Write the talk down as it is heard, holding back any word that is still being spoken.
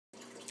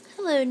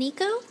Hello,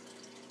 Niko.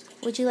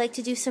 Would you like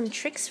to do some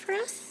tricks for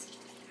us?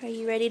 Are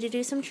you ready to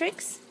do some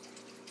tricks?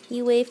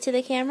 You wave to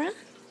the camera.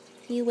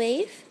 You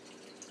wave.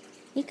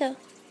 Niko.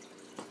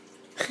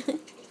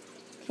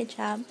 Good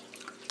job.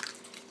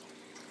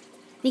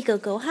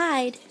 Niko, go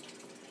hide.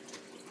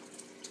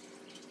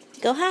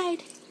 Go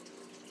hide.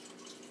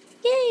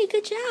 Yay,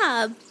 good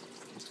job.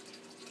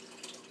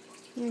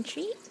 You want a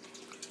treat?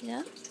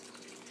 Yeah.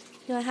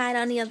 You want to hide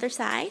on the other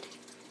side?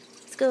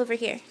 Let's go over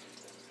here,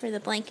 where the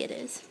blanket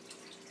is.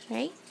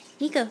 Right?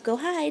 Niko, go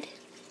hide.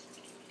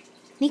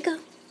 Niko,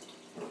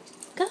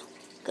 go.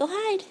 Go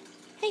hide.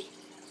 Hey.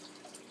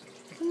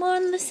 Come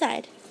on this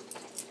side,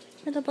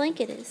 where the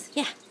blanket is.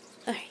 Yeah.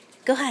 Alright,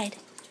 go hide.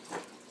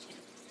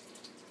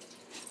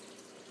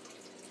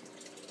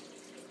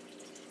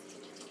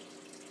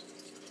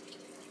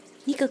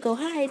 Niko, go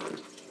hide.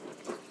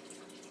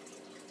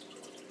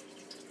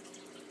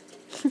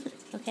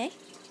 Okay.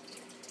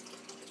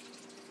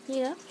 Here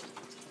you go.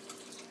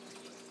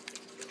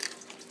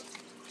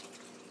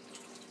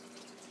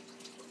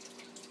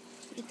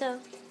 Niko,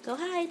 go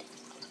hide.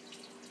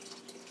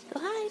 Go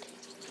hide.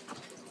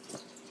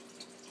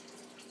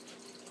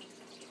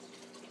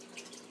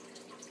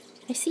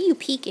 I see you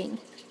peeking.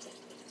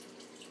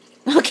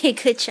 Okay,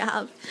 good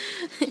job.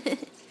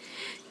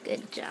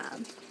 Good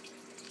job.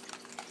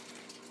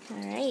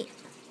 Alright.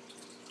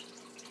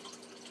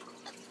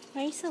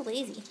 Why are you so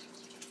lazy?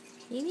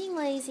 You being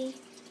lazy.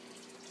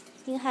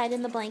 You hide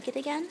in the blanket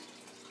again?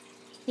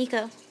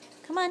 Niko,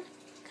 come on.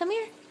 Come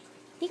here.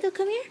 Niko,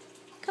 come here.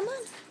 Come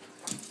on.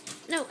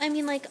 No, I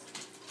mean like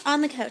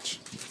on the couch.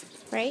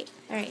 Right?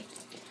 Alright.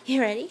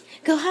 You ready?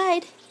 Go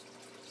hide.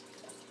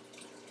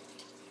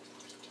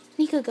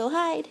 Niko, go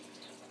hide.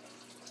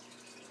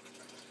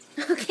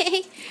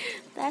 Okay.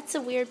 That's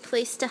a weird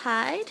place to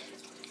hide.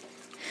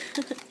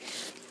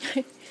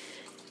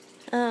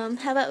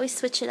 How about we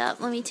switch it up?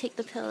 Let me take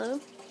the pillow.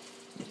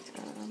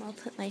 I'll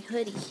put my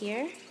hoodie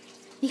here.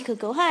 Niko,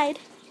 go hide.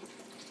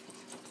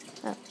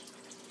 Oh.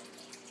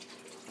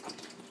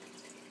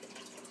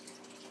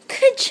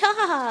 Good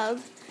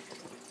job!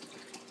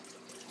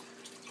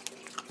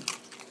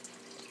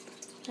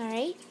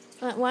 Alright.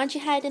 Why don't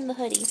you hide in the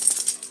hoodie?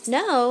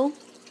 No?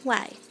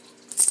 Why?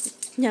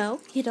 No?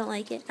 You don't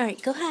like it?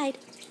 Alright, go hide.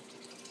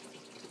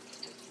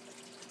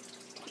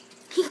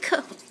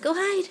 Niko, go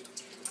hide.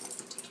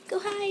 Go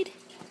hide.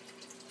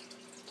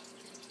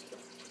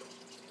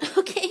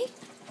 Okay.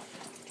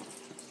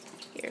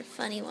 You're a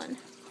funny one.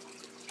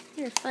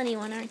 You're a funny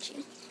one, aren't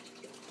you?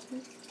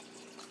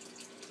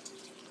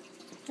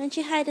 Why don't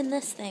you hide in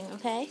this thing,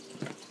 okay?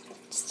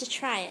 Just to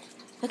try it.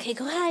 Okay,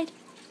 go hide.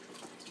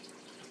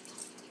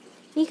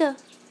 Niko.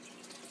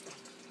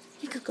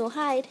 Niko, go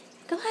hide.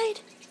 Go hide.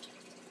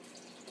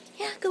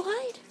 Yeah, go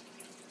hide.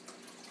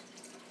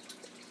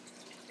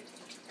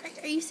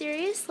 Are you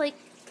serious? Like,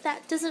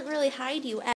 that doesn't really hide you